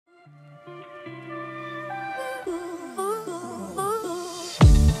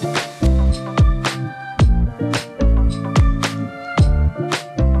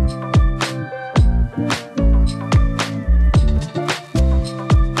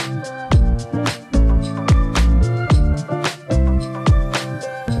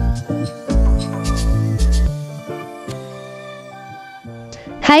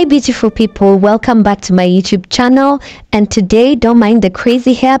Hi beautiful people, welcome back to my YouTube channel. And today, don't mind the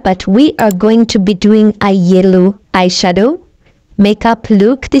crazy hair, but we are going to be doing a yellow eyeshadow makeup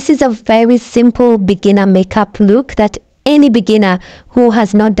look. This is a very simple beginner makeup look that any beginner who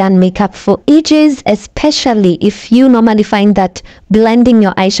has not done makeup for ages, especially if you normally find that blending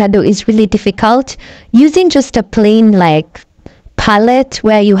your eyeshadow is really difficult, using just a plain palette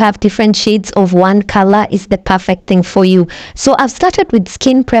where you have different shades of one color is the perfect thing for you. So I've started with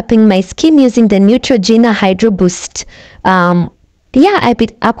skin prepping my skin using the Neutrogena Hydro Boost I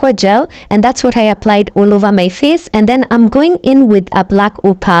bit aqua gel, and that's what I applied all over my face. And then I'm going in with a black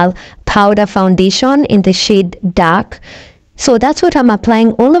opal powder foundation in the shade dark. So that's what I'm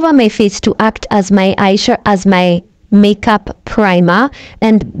applying all over my face to act as my eyeshadow, as my makeup primer,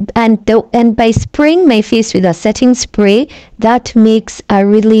 and by spraying my face with a setting spray, that makes a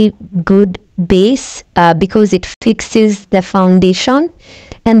really good base because it fixes the foundation.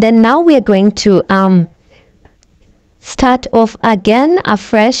 And then now we are going to start off again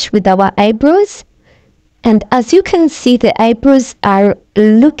afresh with our eyebrows. And as you can see, the eyebrows they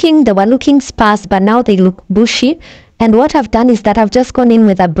were looking sparse, but now they look bushy. And what I've done is that I've just gone in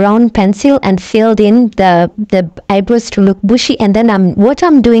with a brown pencil and filled in the eyebrows to look bushy. And then what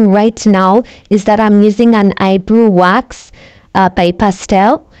I'm doing right now is that I'm using an eyebrow wax by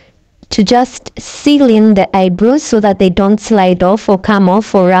Pastel to just seal in the eyebrows so that they don't slide off or come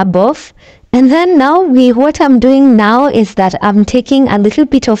off or rub off. And then now what I'm doing now is that I'm taking a little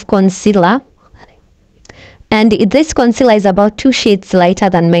bit of concealer. And this concealer is about 2 shades lighter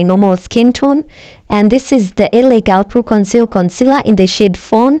than my normal skin tone. And this is the LA Girl Pro Conceal Concealer in the shade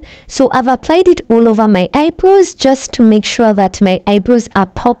Fawn. So I've applied it all over my eyebrows just to make sure that my eyebrows are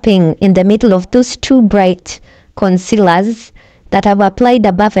popping in the middle of those 2 bright concealers that I've applied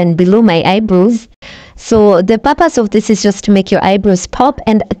above and below my eyebrows. So the purpose of this is just to make your eyebrows pop.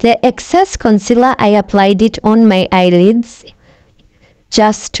 And the excess concealer, I applied it on my eyelids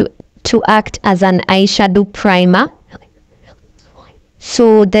just to act as an eyeshadow primer.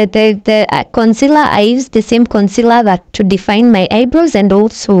 So the concealer, I used the same concealer that to define my eyebrows and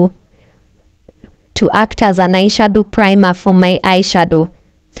also to act as an eyeshadow primer for my eyeshadow.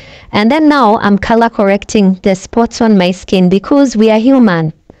 And then now I'm color correcting the spots on my skin because we are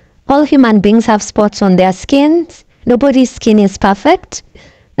human. All human beings have spots on their skins. Nobody's skin is perfect,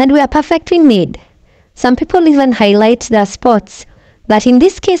 and we are perfectly made. Some people even highlight their spots, but in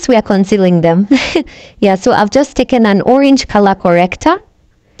this case we are concealing them. Yeah, so I've just taken an orange color corrector.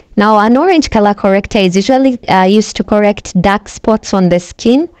 Now an orange color corrector is usually used to correct dark spots on the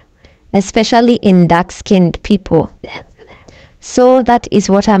skin, especially in dark-skinned people. So that is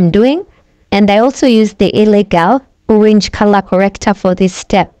what I'm doing. And I also use the LA Girl orange color corrector for this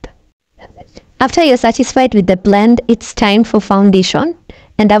step. After you're satisfied with the blend, it's time for foundation.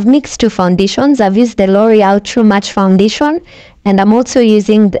 And I've mixed 2 foundations. I've used the L'Oreal True Match foundation, and I'm also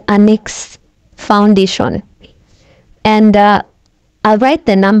using the NYX foundation. And I'll write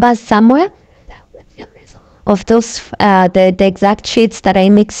the numbers somewhere of those the exact shades that I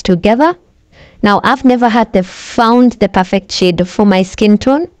mixed together. Now, I've never found the perfect shade for my skin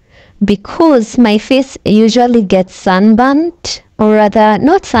tone because my face usually gets sunburnt, or rather,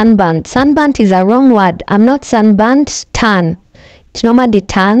 not sunburnt. Sunburnt is a wrong word. I'm not sunburnt, tan. It normally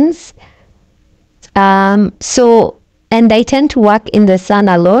tans. And I tend to work in the sun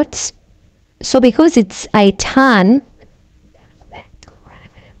a lot. So because I tan,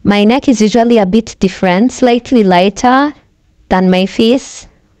 my neck is usually a bit different, slightly lighter than my face.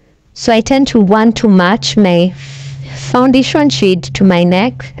 So I tend to want to match my foundation shade to my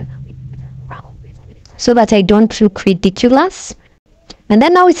neck so that I don't look ridiculous. And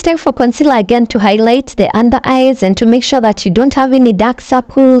then now it's time for concealer again to highlight the under eyes and to make sure that you don't have any dark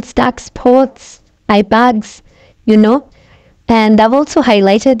circles, dark spots, eye bags, And I've also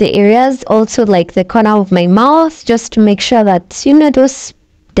highlighted the areas, also like the corner of my mouth, just to make sure that,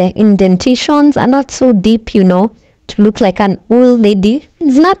 the indentations are not so deep, to look like an old lady.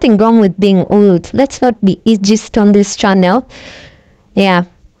 There's nothing wrong with being old. Let's not be ageist on this channel. Yeah.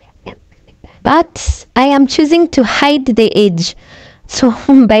 But I am choosing to hide the age. So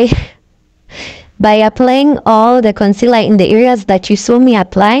by applying all the concealer in the areas that you saw me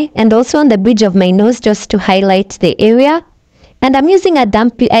apply, and also on the bridge of my nose just to highlight the area. And I'm using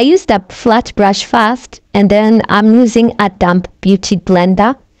I used a flat brush first, and then I'm using a damp beauty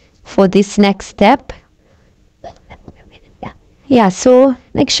blender for this next step. Yeah, so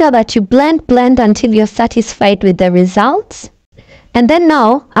make sure that you blend until you're satisfied with the results. And then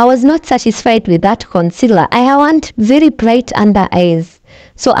now, I was not satisfied with that concealer. I want very bright under eyes.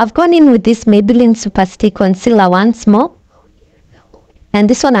 So I've gone in with this Maybelline Super Stay Concealer once more. And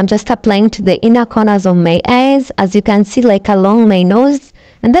this one I'm just applying to the inner corners of my eyes, as you can see, like along my nose.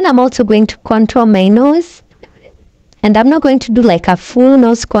 And then I'm also going to contour my nose. And I'm not going to do like a full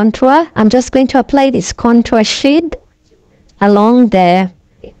nose contour. I'm just going to apply this contour shade along the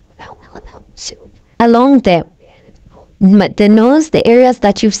nose, the areas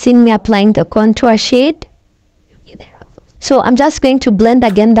that you've seen me applying the contour shade. So I'm just going to blend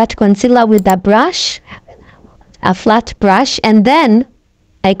again that concealer with a brush, a flat brush, and then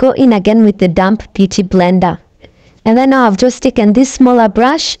I go in again with the damp beauty blender. And then now I've just taken this smaller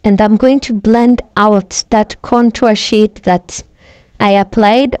brush and I'm going to blend out that contour shade that I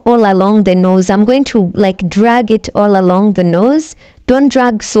applied all along the nose. I'm going to like drag it all along the nose. Don't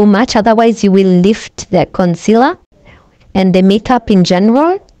drag so much, otherwise you will lift the concealer and the makeup in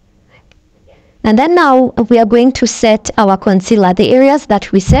general. And then now we are going to set our concealer, the areas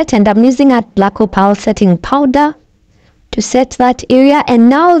that we set, and I'm using a black opal setting powder to set that area. And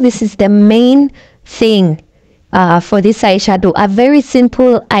now this is the main thing for this eyeshadow, a very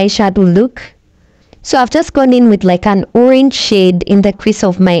simple eyeshadow look. So I've just gone in with like an orange shade in the crease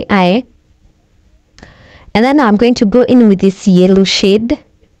of my eye. And then I'm going to go in with this yellow shade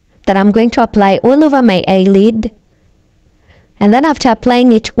that I'm going to apply all over my eyelid. And then after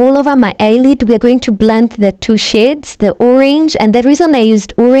applying it all over my eyelid, we're going to blend the two shades, the orange. And the reason I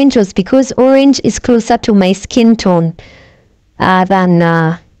used orange was because orange is closer to my skin tone than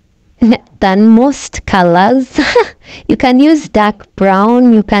most colors. You can use dark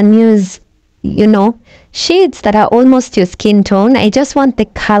brown, you can use, you know, shades that are almost your skin tone. I just want the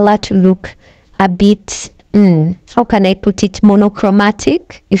color to look a bit, how can I put it,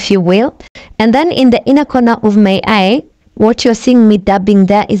 monochromatic, if you will. And then in the inner corner of my eye, what you're seeing me dabbing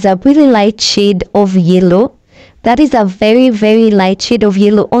there is a really light shade of yellow. That is a very, very light shade of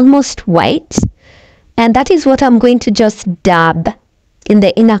yellow, almost white. And that is what I'm going to just dab in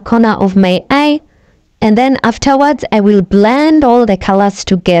the inner corner of my eye. And then afterwards, I will blend all the colors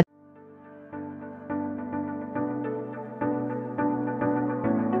together.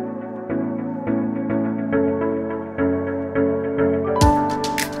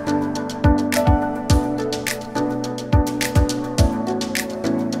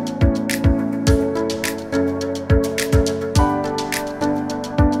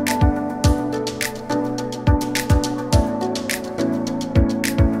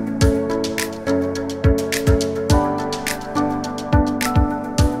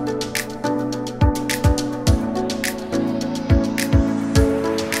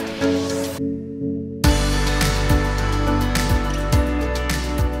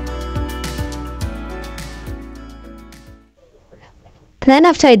 Then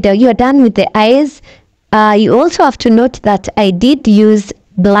after you're done with the eyes, you also have to note that I did use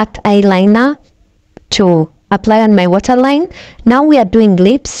black eyeliner to apply on my waterline. Now we are doing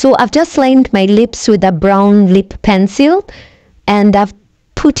lips. So I've just lined my lips with a brown lip pencil and I've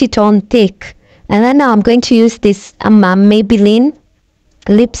put it on thick. And then now I'm going to use this Maybelline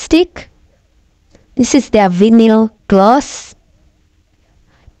lipstick. This is their vinyl gloss.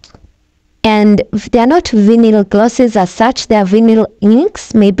 And they are not vinyl glosses as such, they are vinyl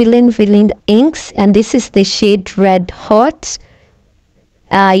inks, Maybelline vinyl inks, and this is the shade Red Hot.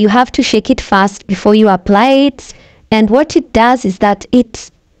 You have to shake it fast before you apply it, and what it does is that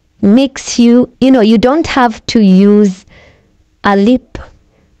it makes you, you don't have to use a lip,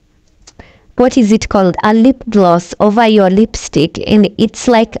 what is it called, a lip gloss over your lipstick, and it's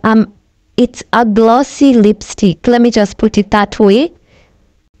like, it's a glossy lipstick, let me just put it that way.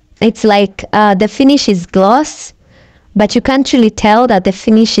 It's like the finish is gloss, but you can't really tell that the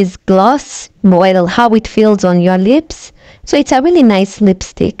finish is gloss, while how it feels on your lips. So it's a really nice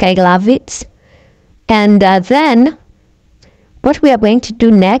lipstick. I love it. And then what we are going to do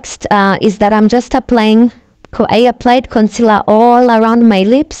next is that I'm just applying, I applied concealer all around my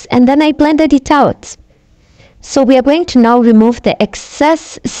lips and then I blended it out. So we are going to now remove the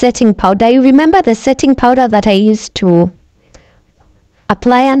excess setting powder. You remember the setting powder that I used to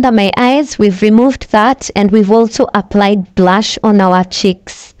apply under my eyes? We've removed that and we've also applied blush on our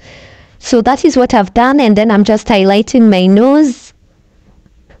cheeks. So that is what I've done, and then I'm just highlighting my nose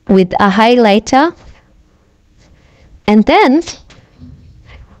with a highlighter. And then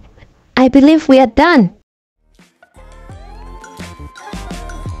I believe we are done.